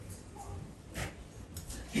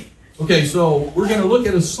Okay, so we're going to look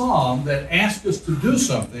at a psalm that asks us to do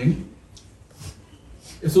something.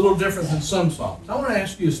 It's a little different than some psalms. I want to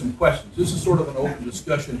ask you some questions. This is sort of an open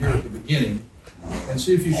discussion here at the beginning, and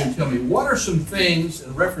see if you can tell me, what are some things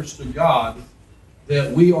in reference to God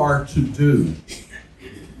that we are to do?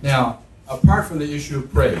 Now, apart from the issue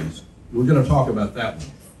of praise, we're going to talk about that one.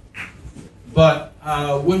 But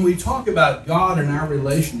when we talk about God and our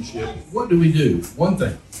relationship, what do we do? One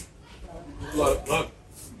thing. Love.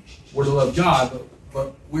 We're to love God,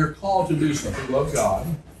 but we're called to do something. Love God.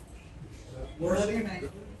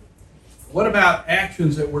 What about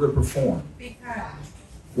actions that we're to perform? Be kind.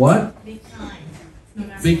 What? Be kind. No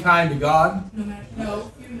matter be what. kind to God?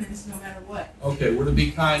 No humans, no matter what. Okay, we're to be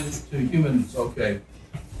kind to humans. Okay.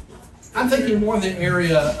 I'm thinking more in the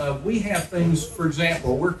area of, we have things, for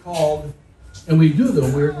example, we're called, and we do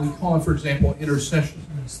them, we call it, for example, intercession.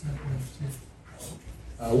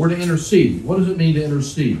 We're to intercede. What does it mean to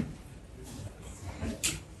intercede?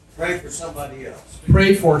 Pray for somebody else.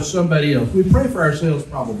 Pray for somebody else. We pray for ourselves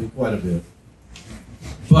probably quite a bit.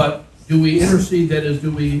 But do we intercede? That is,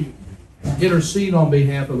 do we intercede on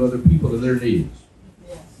behalf of other people and their needs?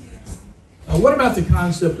 What about the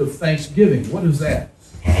concept of thanksgiving? What is that?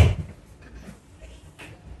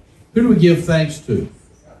 Who do we give thanks to?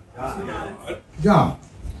 God.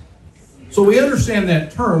 So we understand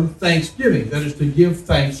that term, thanksgiving. That is to give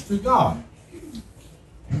thanks to God.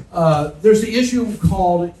 There's the issue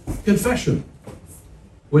called confession,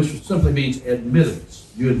 which simply means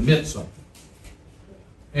admittance. You admit something.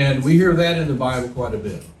 And we hear that in the Bible quite a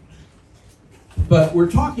bit. But we're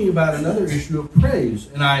talking about another issue of praise.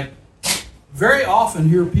 And I very often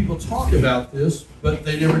hear people talk about this, but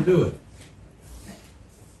they never do it.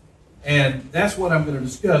 And that's what I'm going to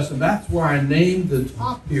discuss. And that's where I named the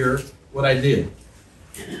top here what I did.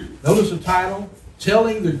 Notice the title,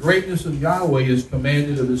 Telling the Greatness of Yahweh is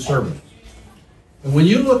Commanded of His Servants. And when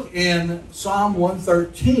you look in Psalm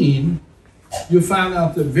 113, you find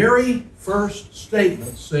out the very first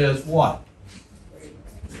statement says what?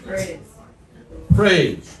 Praise.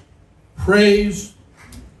 Praise. Praise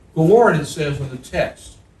the Lord, it says in the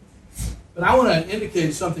text. But I want to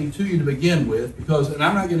indicate something to you to begin with, because, and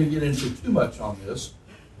I'm not going to get into too much on this,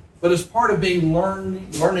 but it's part of being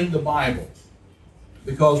learning the Bible.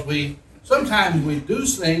 Because sometimes we do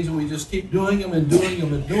things and we just keep doing them and doing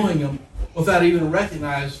them and doing them without even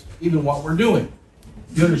recognize even what we're doing.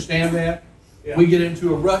 You understand that? Yeah. We get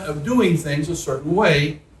into a rut of doing things a certain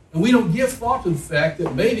way, and we don't give thought to the fact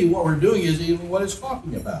that maybe what we're doing is even what it's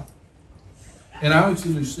talking about. And I would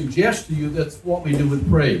suggest to you that's what we do with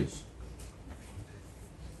praise.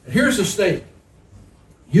 And here's a statement.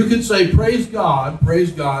 You could say, praise God,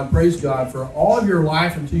 praise God, praise God for all of your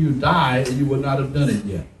life until you die, and you would not have done it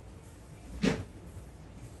yet.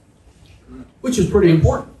 Which is pretty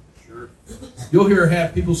important. Sure. You'll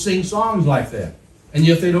have people sing songs like that, and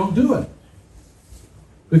yet they don't do it.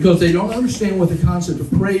 Because they don't understand what the concept of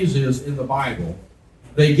praise is in the Bible.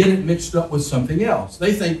 They get it mixed up with something else.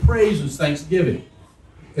 They think praise is thanksgiving,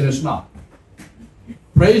 and it's not.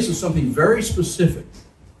 Praise is something very specific.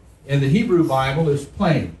 In the Hebrew Bible, it's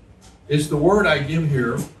plain. It's the word I give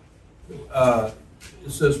here. It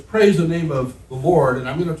says, praise the name of the Lord, and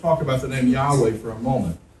I'm going to talk about the name Yahweh for a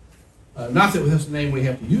moment. Not that that's the name we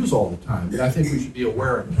have to use all the time, but I think we should be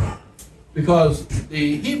aware of it. Because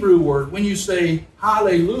the Hebrew word, when you say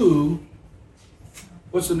hallelujah,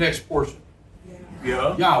 what's the next portion?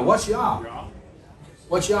 Yeah. Yah. What's Yah?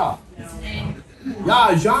 What's Yah? Yah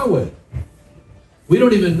is Yahweh. We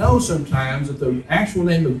don't even know sometimes that the actual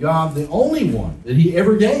name of God, the only one that He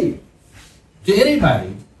ever gave to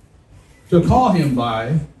anybody to call Him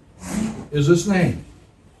by, is this name.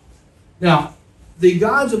 Now, the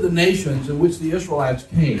gods of the nations in which the Israelites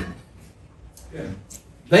came,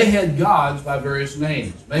 they had gods by various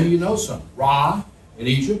names. Maybe you know some. Ra in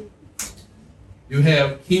Egypt. You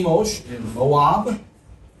have Chemosh in Moab,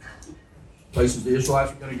 places the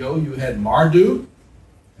Israelites were going to go. You had Marduk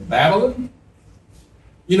in Babylon.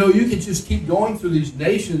 You know, you could just keep going through these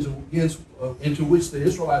nations into which the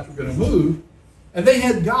Israelites were going to move, and they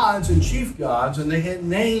had gods and chief gods, and they had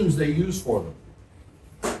names they used for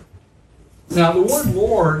them. Now, the word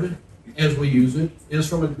Lord, as we use it, is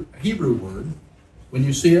from a Hebrew word. When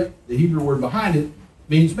you see it, the Hebrew word behind it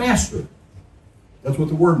means master. That's what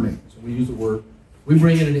the word means. And we use the word, we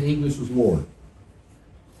bring it into English as Lord.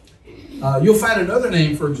 You'll find another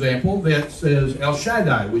name, for example, that says El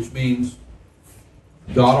Shaddai, which means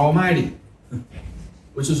God Almighty,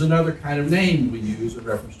 which is another kind of name we use in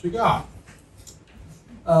reference to God.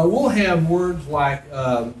 We'll have words like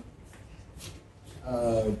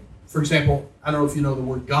For example, I don't know if you know the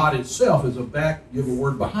word God itself is you have a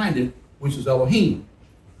word behind it, which is Elohim,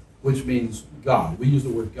 which means God. We use the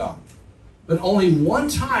word God. But only one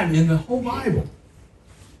time in the whole Bible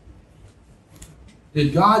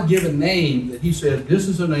did God give a name that he said, this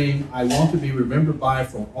is a name I want to be remembered by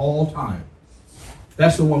for all time.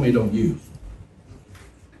 That's the one we don't use.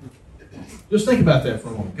 Just think about that for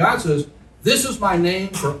a moment. God says, this is my name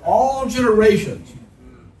for all generations,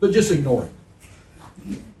 but just ignore it.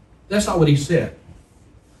 That's not what he said.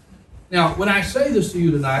 Now, when I say this to you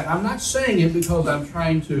tonight, I'm not saying it because I'm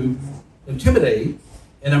trying to intimidate,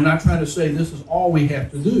 and I'm not trying to say this is all we have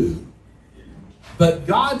to do. But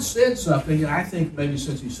God said something, and I think maybe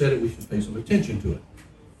since he said it, we should pay some attention to it.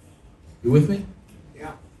 You with me?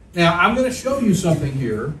 Yeah. Now, I'm going to show you something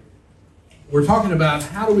here. We're talking about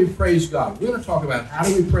how do we praise God. We're going to talk about how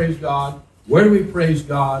do we praise God, where do we praise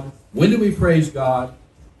God, when do we praise God,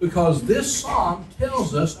 because this psalm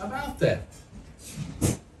tells us about that.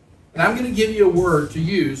 And I'm going to give you a word to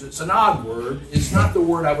use. It's an odd word. It's not the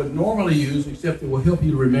word I would normally use, except it will help you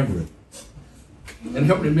to remember it and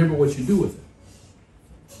help remember what you do with it.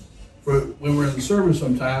 For when we're in the service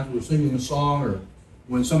sometimes, we're singing a song, or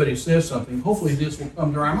when somebody says something, hopefully this will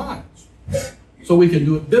come to our minds so we can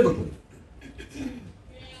do it biblically.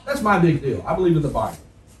 That's my big deal. I believe in the Bible.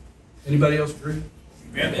 Anybody else agree?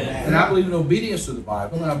 Amen. And I believe in obedience to the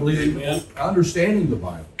Bible, and I believe in understanding the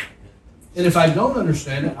Bible. And if I don't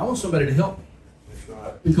understand it, I want somebody to help me. That's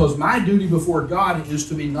right. Because my duty before God is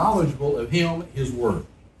to be knowledgeable of Him, His Word.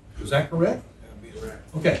 Is that correct? That'd be right.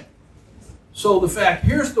 Okay. So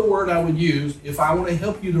here's the word I would use if I want to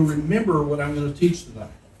help you to remember what I'm going to teach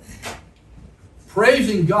tonight.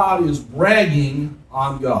 Praising God is bragging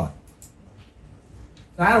on God.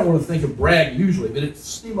 Now, I don't want to think of brag usually, but it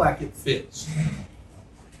seems like it fits.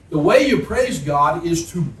 The way you praise God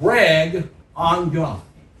is to brag on God.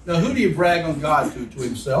 Now, who do you brag on God to? To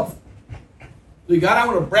himself? So God, I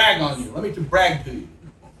want to brag on you. Let me brag to you.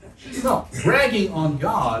 No, bragging on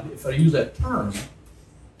God, if I use that term,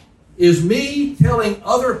 is me telling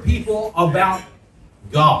other people about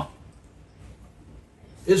God.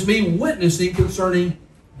 It's me witnessing concerning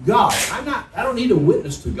God. I don't need to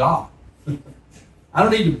witness to God. I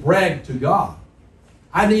don't need to brag to God.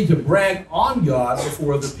 I need to brag on God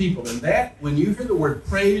before other people. And that, when you hear the word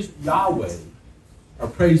praise Yahweh, or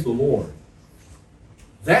praise the Lord,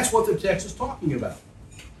 that's what the text is talking about.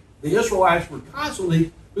 The Israelites were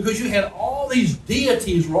constantly, because you had all these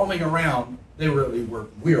deities roaming around. They really were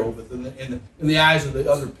real, but in the eyes of the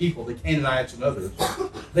other people, the Canaanites and others,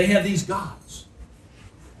 they had these gods.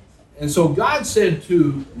 And so God said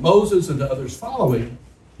to Moses and to others following,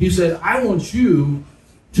 he said, I want you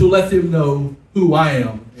to let them know who I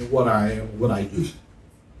am and what I am and what I do.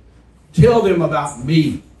 Tell them about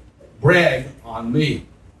me. Brag on me,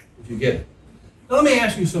 if you get it. Now let me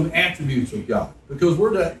ask you some attributes of God, because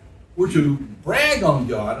we're to brag on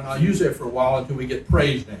God, and I'll use that for a while until we get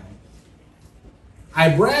praise down.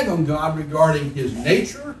 I brag on God regarding His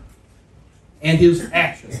nature and His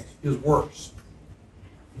actions, His works.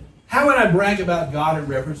 How would I brag about God in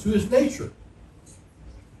reference to His nature?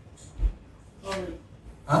 Holy.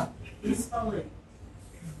 Huh? He's holy.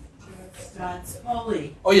 God's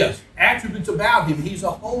holy. Oh yes, attributes about Him. He's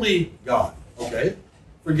a holy God. Okay,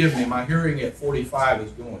 forgive me, my hearing at 45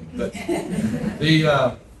 is going. But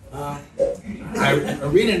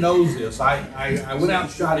Irina knows this. I went out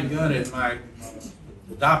and shot a gun at my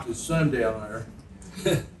adopted son down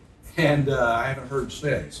there, and I haven't heard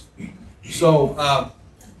since. So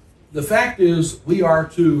the fact is, we are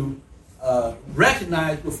to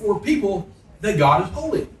recognize before people that God is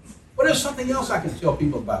holy. What is something else I can tell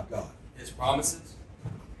people about God? His promises.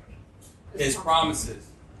 His promises.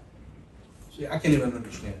 See, I can't even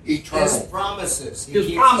understand it. Eternal. His promises. He His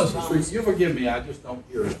keeps promises. His promises. You forgive me, I just don't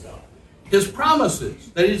hear it. His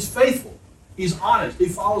promises, that He's faithful, He's honest, He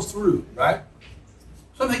follows through, right?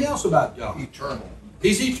 Something else about God. Eternal.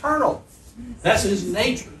 He's eternal. That's His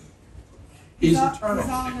nature. He's eternal.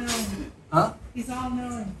 He's all-knowing. Huh? He's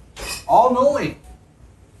all-knowing. All-knowing.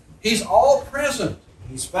 He's all-present.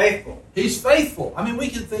 He's faithful. He's faithful. I mean, we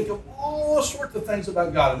can think of all sorts of things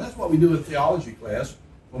about God, and that's what we do in theology class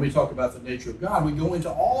when we talk about the nature of God. We go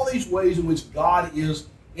into all these ways in which God is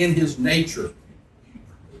in His nature.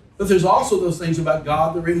 But there's also those things about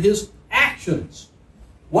God that are in His actions.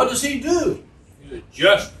 What does He do? He's a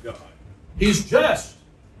just God. He's just.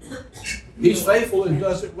 He's faithful and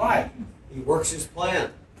does it right. He works His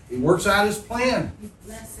plan. He works out His plan. He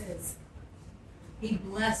blesses. He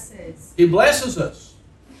blesses. He blesses us.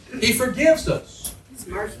 He forgives us. He's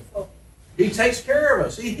merciful. He takes care of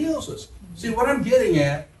us. He heals us. See, what I'm getting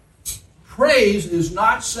at, Praise is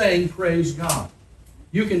not saying praise God.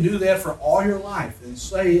 You can do that for all your life and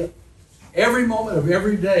say it every moment of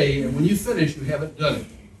every day, and when you finish, you haven't done it.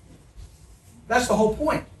 That's the whole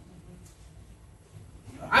point.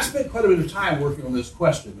 I spent quite a bit of time working on this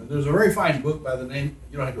question, and there's a very fine book by the name,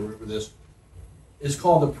 you don't have to remember this, it's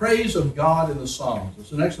called The Praise of God in the Psalms.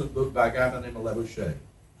 It's an excellent book by a guy by the name of YHWH.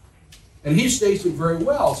 And he states it very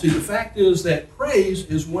well. See, the fact is that praise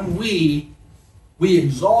is when we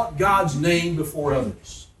exalt God's name before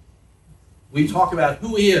others. We talk about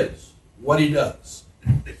who he is, what he does.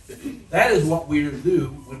 That is what we do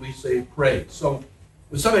when we say praise. So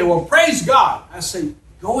when somebody, well, praise God, I say,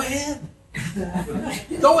 go ahead.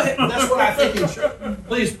 Go ahead. That's what I think in church.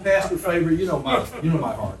 Please, Pastor Favor, you know my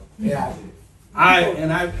heart. Yeah, I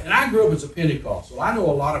do. I grew up as a Pentecostal. I know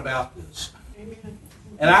a lot about this.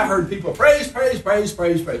 And I've heard people praise, praise, praise,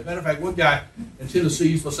 praise, praise. Matter of fact, one guy in Tennessee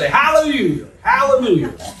used to say, hallelujah,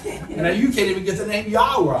 hallelujah. And now you can't even get the name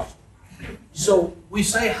Yahweh. So we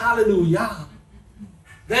say hallelujah.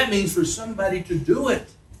 That means for somebody to do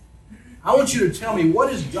it. I want you to tell me,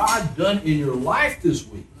 what has God done in your life this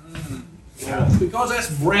week? Because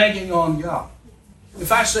that's bragging on God.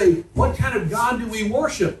 If I say, what kind of God do we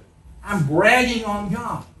worship? I'm bragging on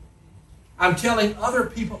God. I'm telling other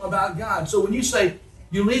people about God. So when you say,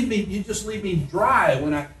 you just leave me dry.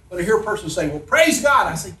 When I hear a person say, well, praise God,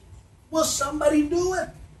 I say, well, somebody do it.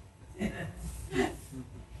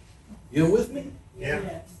 You with me?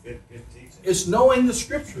 Yeah. Good teaching. It's knowing the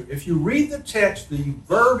Scripture. If you read the text, the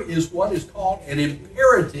verb is what is called an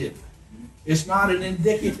imperative. It's not an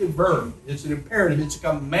indicative verb. It's an imperative. It's a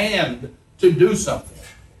command to do something.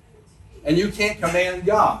 And you can't command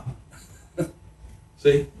God.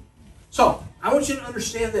 See? So, I want you to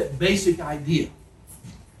understand that basic idea.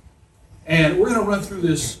 And we're going to run through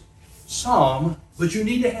this psalm, but you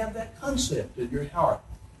need to have that concept in your heart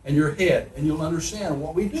and your head, and you'll understand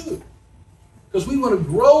what we do. Because we want to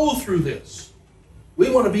grow through this. We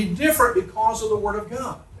want to be different because of the Word of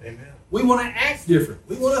God. Amen. We want to act different.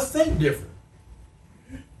 We want to think different.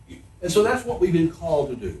 And so that's what we've been called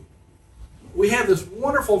to do. We have this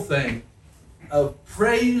wonderful thing of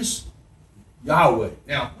praise Yahweh.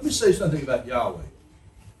 Now, let me say something about Yahweh.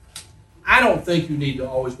 I don't think you need to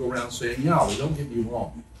always go around saying Yahweh. Don't get me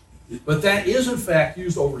wrong. But that is, in fact,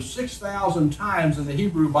 used over 6,000 times in the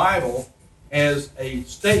Hebrew Bible as a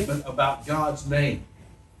statement about God's name.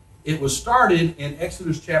 It was started in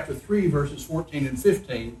Exodus chapter 3, verses 14 and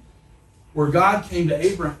 15, where God came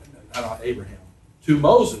to to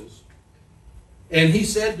Moses, and he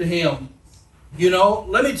said to him,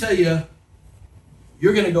 let me tell you,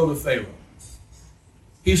 you're going to go to Pharaoh.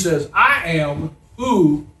 He says, I am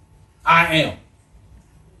who I am.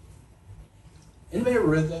 Anybody ever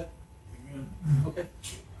read that? Okay.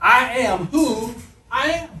 I am who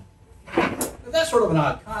I am. Now, that's sort of an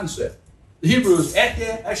odd concept. The Hebrew is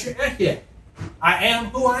ehyeh, asher ehyeh. I am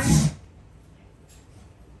who I am.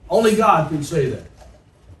 Only God can say that.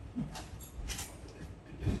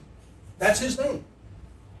 That's his name.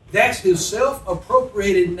 That's his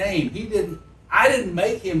self-appropriated name. I didn't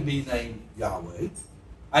make him be named Yahweh.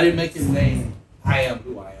 I didn't make him name I am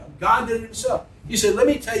who I am. God did it himself. He said, let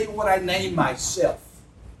me tell you what I named myself.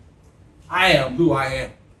 I am who I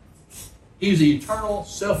am. He's the eternal,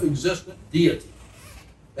 self-existent deity.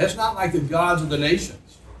 That's not like the gods of the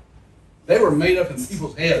nations. They were made up in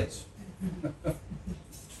people's heads.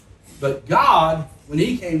 But God, when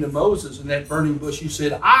he came to Moses in that burning bush, he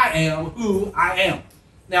said, I am who I am.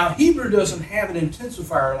 Now, Hebrew doesn't have an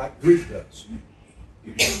intensifier like Greek does.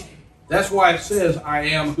 That's why it says, I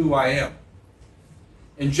am who I am.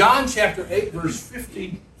 In John chapter 8, verse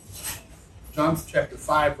 50, John chapter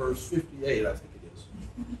 5, verse 58, I think it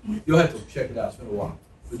is. You'll have to check it out. It's been a while.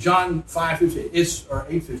 But John 5:58, or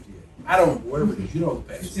 8:58. I don't know, whatever it is. You know the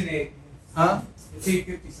passage. It's in 8. Huh? It's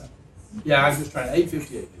 8:50 something. Yeah, I was just trying to,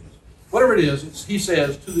 8:58 it is. Whatever it is, he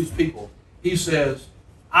says to these people, he says,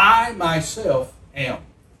 I myself am.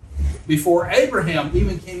 Before Abraham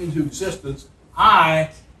even came into existence,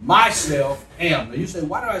 I myself am. Now you say,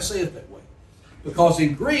 why do I say it that way? Because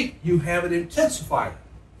in Greek, you have an intensifier.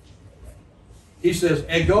 He says,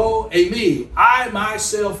 ego eimi, I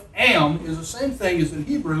myself am, is the same thing as in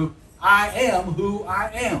Hebrew, I am who I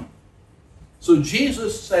am. So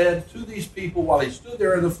Jesus said to these people while he stood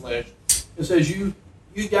there in the flesh, and says, you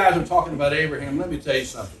guys are talking about Abraham, let me tell you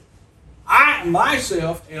something. I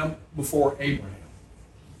myself am before Abraham.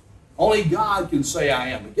 Only God can say I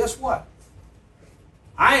am. But guess what?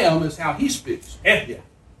 I am is how he speaks. Ehyeh.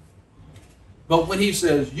 But when he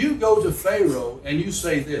says, you go to Pharaoh and you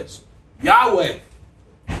say this, Yahweh,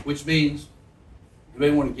 which means,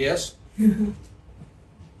 anybody want to guess?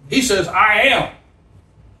 He says, I am.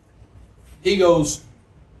 He goes,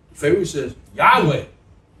 Pharaoh says, Yahweh.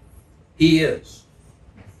 He is.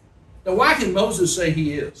 Now, why can Moses say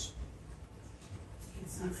he is?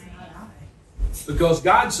 Because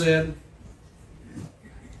God said,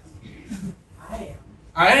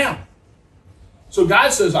 I am. So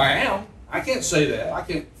God says, I am. I can't say that. I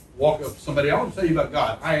can't walk up to somebody, I want to tell you about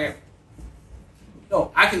God. I am.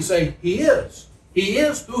 No, I can say he is. He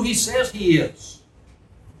is who he says he is.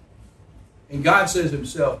 And God says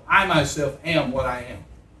himself, I myself am what I am.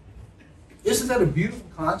 Isn't that a beautiful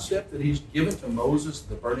concept that he's given to Moses at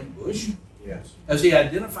the burning bush? Yes. As he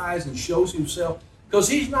identifies and shows himself. Because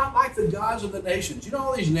he's not like the gods of the nations. You know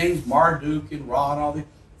all these names, Marduk and Ra and all these?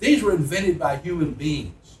 These were invented by human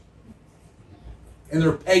beings. And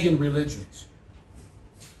they're pagan religions.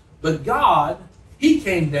 But God, he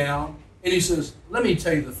came down and he says, let me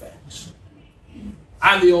tell you the facts.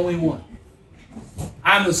 I'm the only one.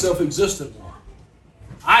 I'm the self-existent one.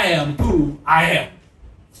 I am who I am.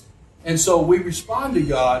 And so we respond to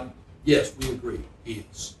God, yes, we agree, he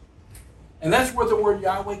is. And that's where the word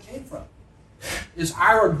Yahweh came from. It's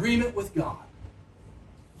our agreement with God.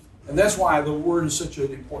 And that's why the word is such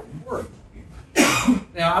an important word.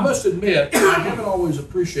 Now, I must admit, I haven't always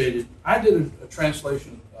appreciated, I did a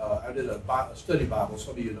translation, I did a study Bible,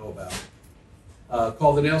 some of you know about,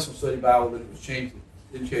 called the Nelson Study Bible, but it was changed,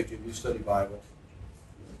 didn't change to a new study Bible.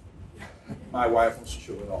 My wife wants to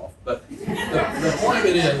show it off. But the point of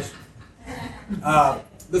it is,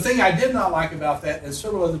 the thing I did not like about that and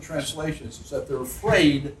several other translations is that they're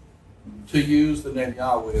afraid to use the name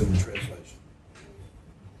Yahweh in the translation.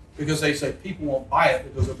 Because they say people won't buy it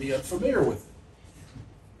because they'll be unfamiliar with it.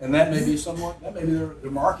 And that may be somewhat, that may be their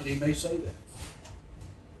marketing may say that.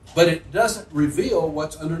 But it doesn't reveal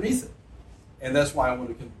what's underneath it. And that's why I want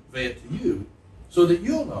to convey it to you, so that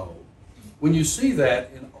you'll know when you see that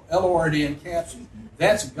in L-O-R-D in caps,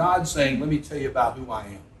 that's God saying, let me tell you about who I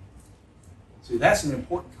am. See, that's an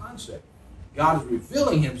important concept. God is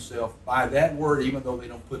revealing himself by that word, even though they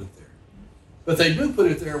don't put it there. But they do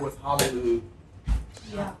put it there with hallelujah.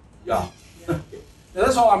 Yeah. Now,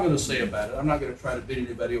 that's all I'm going to say about it. I'm not going to try to beat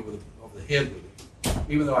anybody over the head with it,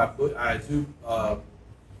 even though I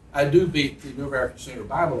do beat the New American Standard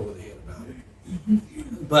Bible over the head about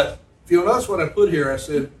it. But if you'll notice what I put here, I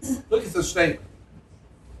said, look at the statement.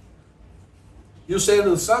 You say to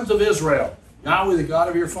the sons of Israel, Yahweh, the God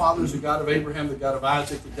of your fathers, the God of Abraham, the God of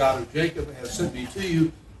Isaac, the God of Jacob, has sent me to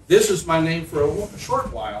you. This is my name for a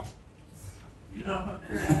short while.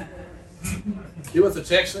 See what the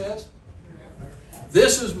text says?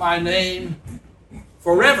 This is my name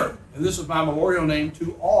forever, and this is my memorial name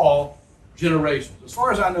to all generations. As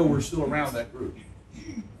far as I know, we're still around that group.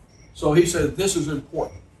 So he said, this is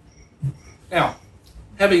important. Now,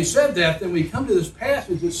 having said that, then we come to this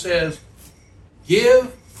passage that says,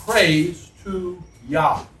 give praise to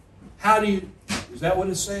Yah. Is that what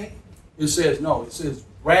it's saying? It says, no, it says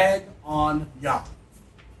brag on Yah.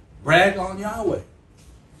 Brag on Yahweh.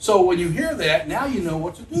 So when you hear that, now you know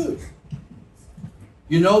what to do.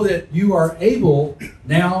 You know that you are able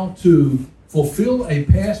now to fulfill a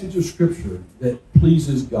passage of Scripture that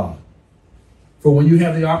pleases God. For when you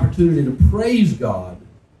have the opportunity to praise God,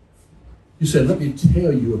 you said, let me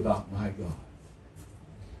tell you about my God.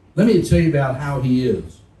 Let me tell you about how he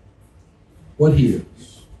is, what he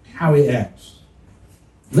is, how he acts.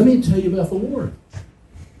 Let me tell you about the Lord.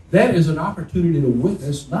 That is an opportunity to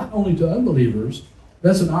witness not only to unbelievers,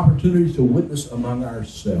 that's an opportunity to witness among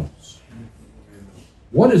ourselves.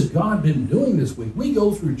 What has God been doing this week? We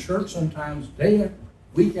go through church sometimes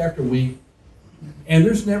week after week, and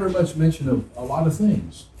there's never much mention of a lot of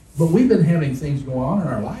things. But we've been having things going on in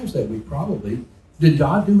our lives that week probably. Did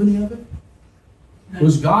God do any of it?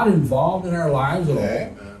 Was God involved in our lives at all?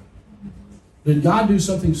 Amen. Did God do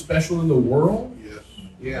something special in the world? Yes.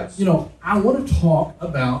 Yes. You know, I want to talk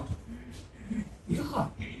about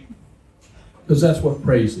God. Because that's what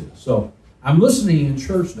praise is. So I'm listening in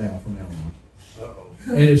church now from now on.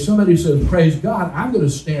 And if somebody says, praise God, I'm going to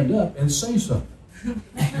stand up and say something.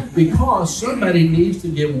 Because somebody needs to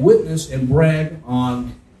give witness and brag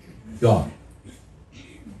on God.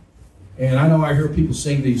 And I know I hear people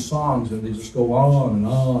sing these songs and they just go on and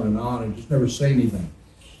on and on and just never say anything.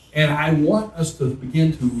 And I want us to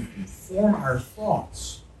begin to form our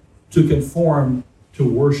thoughts to conform to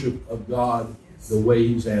worship of God the way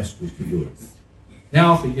he's asked us to do it.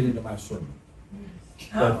 Now to get into my sermon.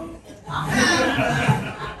 But,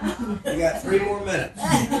 You got 3 more minutes.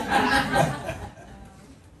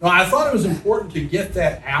 no, I thought it was important to get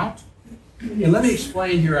that out. And let me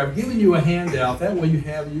explain here. I've given you a handout. That way you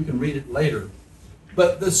can read it later.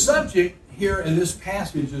 But the subject here in this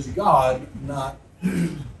passage is God, not,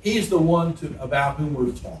 he's the one about whom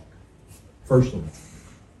we're to talk, first of all.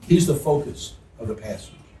 He's the focus of the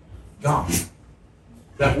passage, God.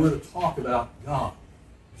 That we're to talk about God.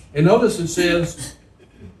 And notice it says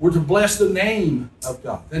we're to bless the name of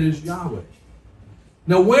God. That is Yahweh.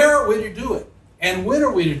 Now, where are we to do it? And when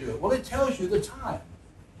are we to do it? Well, it tells you the time.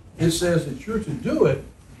 It says that you're to do it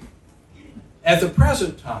at the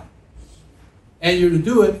present time. And you're to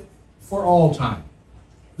do it for all time.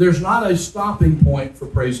 There's not a stopping point for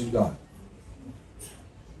praising God.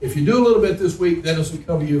 If you do a little bit this week, that doesn't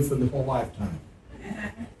cover you for the whole lifetime.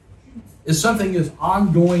 It's something that's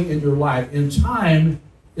ongoing in your life. In time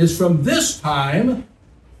is from this time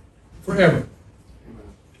forever.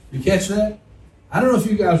 You catch that? I don't know if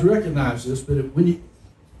you guys recognize this, but when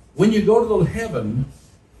you go to heaven,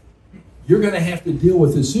 you're going to have to deal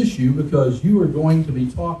with this issue because you are going to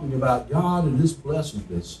be talking about God and His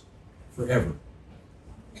blessedness forever.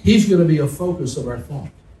 He's going to be a focus of our thought.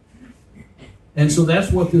 And so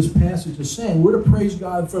that's what this passage is saying. We're to praise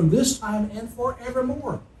God from this time and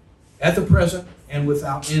forevermore, at the present and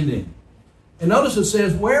without ending. And notice it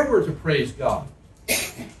says where we're to praise God.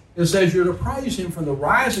 It says you're to praise Him from the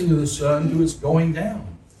rising of the sun to its going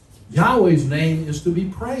down. Yahweh's name is to be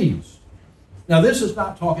praised. Now, this is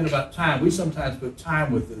not talking about time. We sometimes put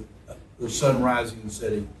time with the sun rising and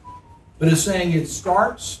setting. But it's saying it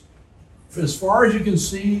starts as far as you can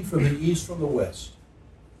see from the east from the west.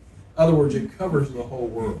 In other words, it covers the whole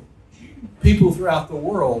world. People throughout the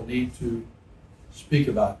world need to speak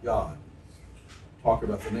about God, talk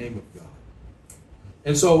about the name of God.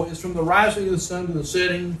 And so it's from the rising of the sun to the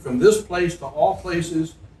setting, from this place to all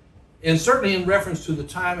places, and certainly in reference to the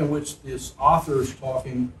time in which this author is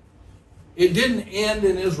talking, it didn't end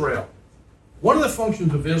in Israel. One of the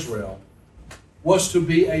functions of Israel was to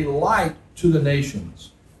be a light to the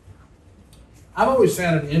nations. I've always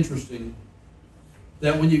found it interesting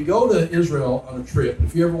that when you go to Israel on a trip,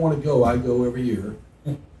 if you ever want to go, I go every year.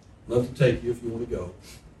 Love to take you if you want to go.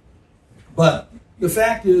 But the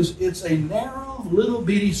fact is, it's a narrow, little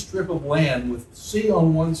bitty strip of land with the sea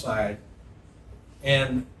on one side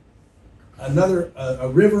and a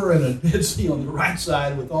river and a Dead Sea on the right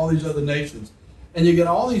side with all these other nations. And you get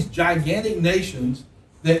all these gigantic nations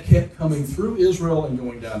that kept coming through Israel and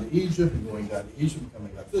going down to Egypt and going down to Egypt and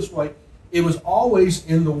coming up this way. It was always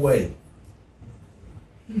in the way.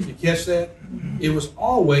 Did you catch that? It was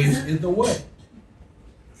always in the way.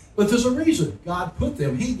 But there's a reason God put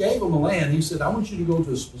them. He gave them a land. He said, I want you to go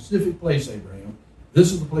to a specific place, Abraham.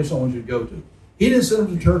 This is the place I want you to go to. He didn't send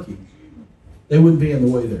them to Turkey. They wouldn't be in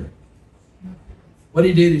the way there. What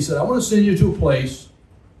he did, he said, I want to send you to a place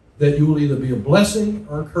that you will either be a blessing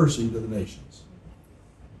or a cursing to the nations.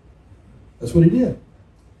 That's what he did.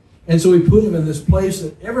 And so he put him in this place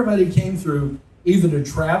that everybody came through either to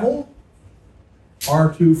travel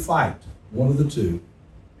or to fight, one of the two.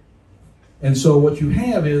 And so what you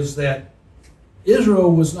have is that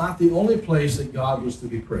Israel was not the only place that God was to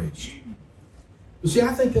be praised. But see,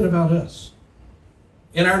 I think that about us.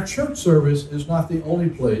 And our church service is not the only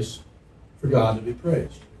place for God to be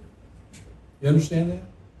praised. You understand that?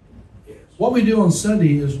 Yes. What we do on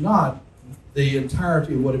Sunday is not the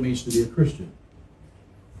entirety of what it means to be a Christian.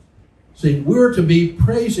 See, we're to be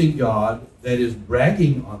praising God, that is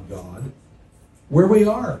bragging on God, where we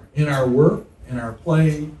are, in our work, in our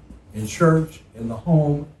play, in church, in the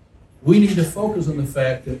home. We need to focus on the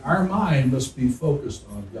fact that our mind must be focused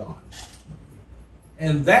on God.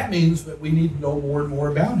 And that means that we need to know more and more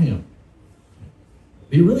about Him. It'd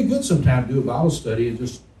be really good sometime to do a Bible study and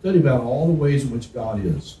just study about all the ways in which God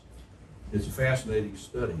is. It's a fascinating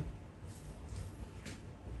study.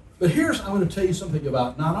 But I want to tell you something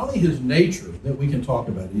about not only His nature that we can talk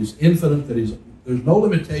about. He's infinite, there's no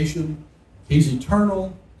limitation. He's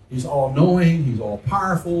eternal. He's all-knowing. He's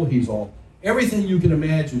all-powerful. He's all, everything you can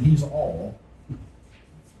imagine, He's all.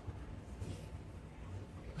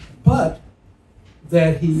 But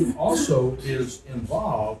that He also is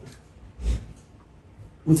involved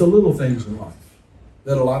with the little things in life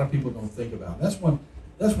that a lot of people don't think about. That's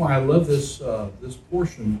why I love this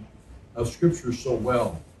portion of Scripture so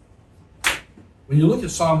well. When you look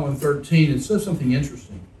at Psalm 113, it says something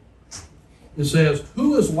interesting. It says,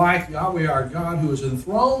 who is like Yahweh our God, who is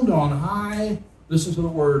enthroned on high? Listen to the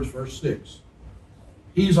words, verse 6.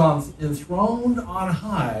 He's enthroned on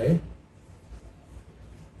high,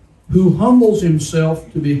 who humbles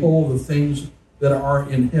Himself to behold the things that are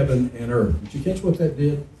in heaven and earth. Did you catch what that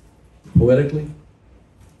did poetically?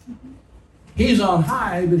 He's on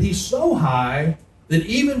high, but He's so high that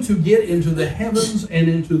even to get into the heavens and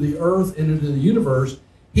into the earth and into the universe,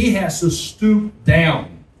 He has to stoop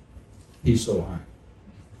down. He's so high.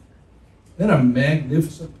 Isn't that a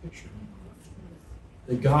magnificent picture?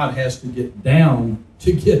 That God has to get down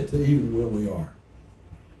to get to even where we are.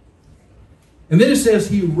 And then it says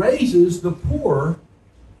he raises the poor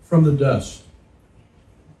from the dust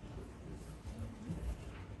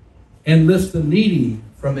and lifts the needy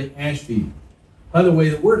from the ash heap. By the way,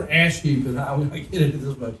 the word ash heap, and I get into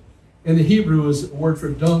this much, in the Hebrew is a word for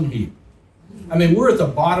dung heap. I mean, we're at the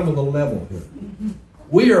bottom of the level here.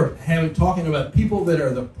 We are talking about people that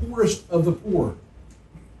are the poorest of the poor,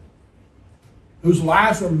 whose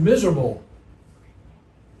lives are miserable.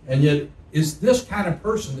 And yet, it's this kind of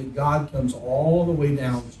person that God comes all the way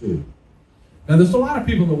down to. Now, there's a lot of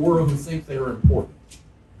people in the world who think they are important.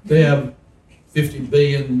 They have 50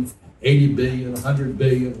 billion, 80 billion, 100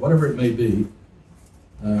 billion, whatever it may be.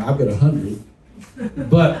 I've got 100.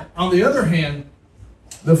 But on the other hand,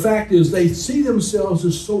 the fact is they see themselves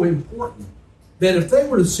as so important that if they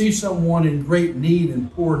were to see someone in great need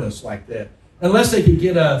and poorness like that, unless they could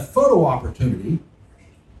get a photo opportunity,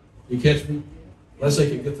 you catch me? Unless they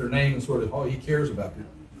could get their name and sort of, oh, he cares about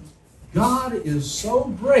people. God is so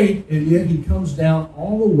great, and yet he comes down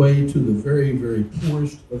all the way to the very, very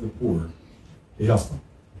poorest of the poor to help them.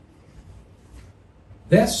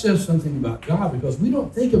 That says something about God, because we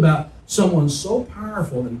don't think about someone so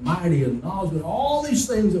powerful and mighty and knowledgeable, all these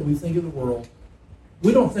things that we think of the world.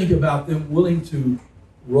 We don't think about them willing to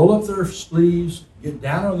roll up their sleeves, get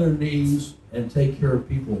down on their knees, and take care of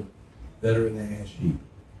people that are in the ash heap.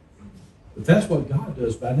 But that's what God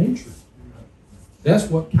does by nature. That's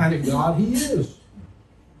what kind of God he is.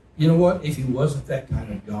 You know what? If he wasn't that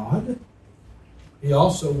kind of God, he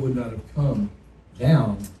also would not have come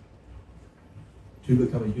down to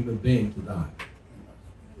become a human being to die.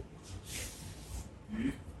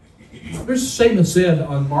 There's a statement said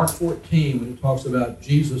on Mark 14 when it talks about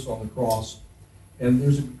Jesus on the cross.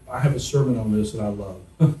 And I have a sermon on this that I love,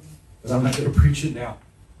 but I'm not going to preach it now.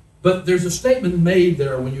 But there's a statement made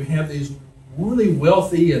there when you have these really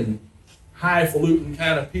wealthy and highfalutin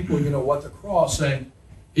kind of people, you know, what the cross saying,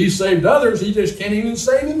 he saved others, he just can't even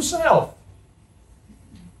save himself.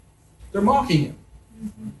 They're mocking him.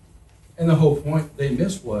 And the whole point they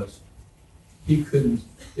missed was he couldn't,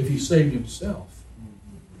 if he saved himself,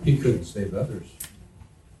 he couldn't save others.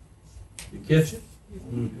 You catch it?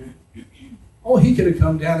 Oh, he could have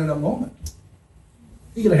come down in a moment.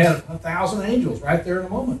 He could have had 1,000 angels right there in a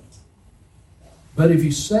moment. But if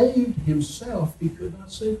he saved himself, he could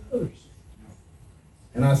not save others.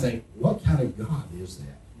 And I think, what kind of God is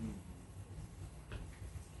that?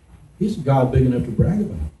 He's a God big enough to brag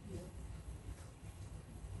about.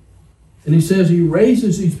 And he says he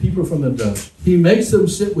raises these people from the dust. He makes them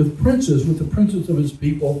sit with princes, with the princes of his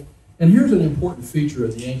people. And here's an important feature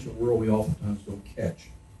of the ancient world we oftentimes don't catch.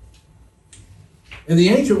 In the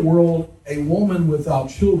ancient world, a woman without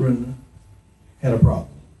children had a problem.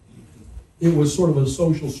 It was sort of a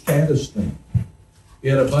social status thing.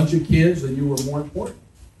 You had a bunch of kids, and you were more important.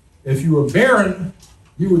 If you were barren,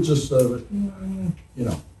 you were just, you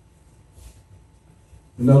know.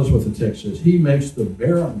 And notice what the text says. He makes the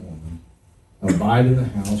barren woman abide in the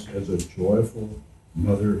house as a joyful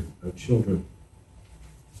mother of children.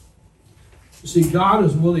 You see, God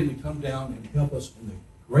is willing to come down and help us in the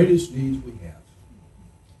greatest needs we have.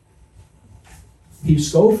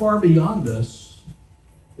 He's so far beyond us,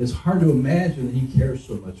 it's hard to imagine that he cares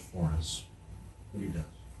so much for us. But he does.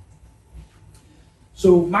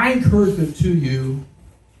 So my encouragement to you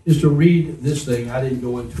is to read this thing. I didn't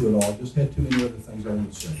go into it all. Just had too many other things I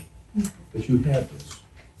want to say. But you have this.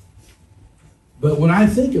 But when I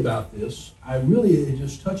think about this, it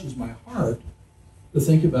just touches my heart to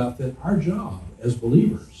think about that our job as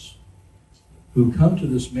believers who come to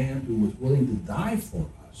this man who was willing to die for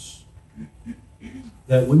us,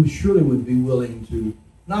 that we surely would be willing to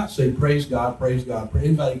not say, praise God, praise God.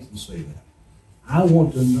 Anybody can say that. I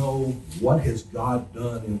want to know what has God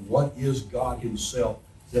done and what is God himself,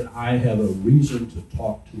 that I have a reason to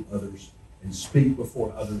talk to others and speak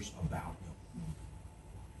before others about him.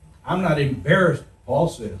 I'm not embarrassed, Paul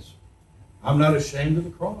says. I'm not ashamed of the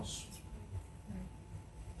cross.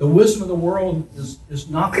 The wisdom of the world is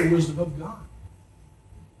not the wisdom of God.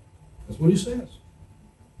 That's what he says.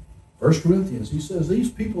 1 Corinthians, he says, these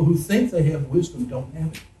people who think they have wisdom don't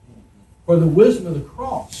have it. For the wisdom of the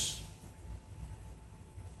cross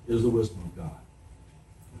is the wisdom of God.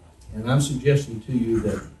 And I'm suggesting to you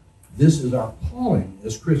that this is our calling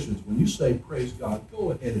as Christians. When you say, praise God,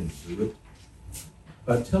 go ahead and do it.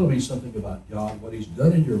 By telling me something about God, what he's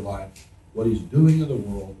done in your life, what he's doing in the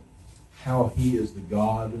world, how he is the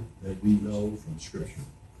God that we know from Scripture,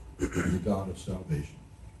 the God of salvation.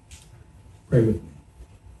 Pray with me.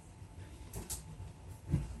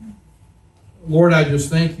 Lord, I just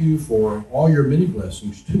thank you for all your many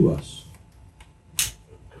blessings to us.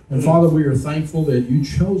 And Father, we are thankful that you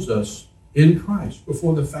chose us in Christ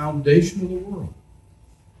before the foundation of the world.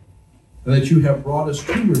 And that you have brought us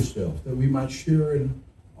to yourself, that we might share in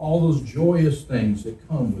all those joyous things that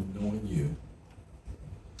come with knowing you.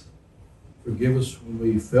 Forgive us when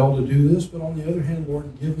we fail to do this, but on the other hand,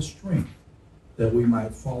 Lord, give us strength that we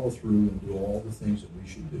might follow through and do all the things that we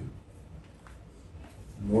should do.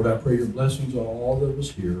 And Lord, I pray your blessings on all of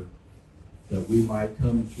us here, that we might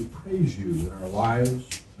come to praise you in our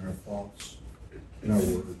lives, in our thoughts, in our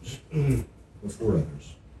words, before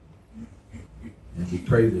others. And we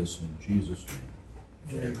pray this in Jesus'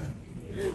 name. Amen.